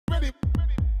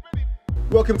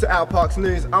Welcome to Our Parks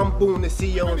News. I'm Bourne, the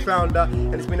CEO and founder,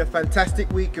 and it's been a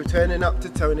fantastic week of turning up to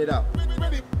tone it up.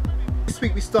 This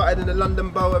week we started in the London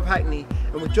Borough of Hackney,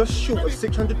 and we're just short of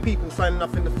 600 people signing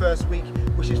up in the first week,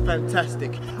 which is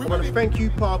fantastic. I want to thank you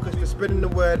Parkers for spreading the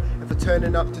word and for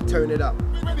turning up to tone it up.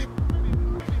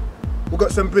 We've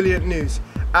got some brilliant news.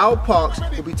 Our Parks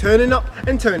will be turning up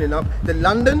and toning up the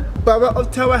London Borough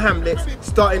of Tower Hamlets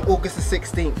starting August the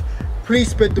 16th. Please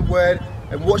spread the word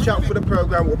and watch out for the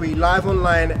programme. Will be live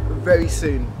online very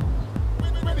soon.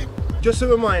 Just a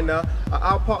reminder,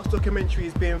 Our Parks documentary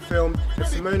is being filmed and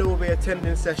Simona will be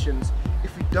attending sessions.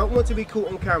 If you don't want to be caught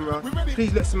on camera,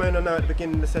 please let Simona know at the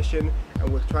beginning of the session and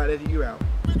we'll try to edit you out.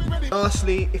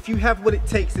 Lastly, if you have what it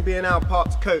takes to be an Our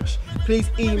Parks coach, please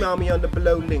email me on the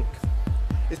below link.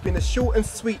 It's been a short and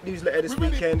sweet newsletter this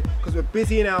weekend because we're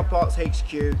busy in Our Parks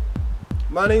HQ.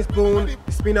 My name's Bourne,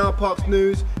 it's been Our Parks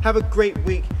News. Have a great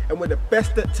week and we're the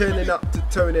best at turning up to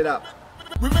tone it up.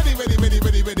 We're ready. We're ready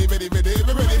for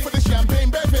the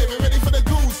champagne, baby. We're ready for the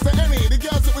goose, for any, the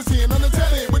girls that we're seeing on the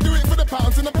telly.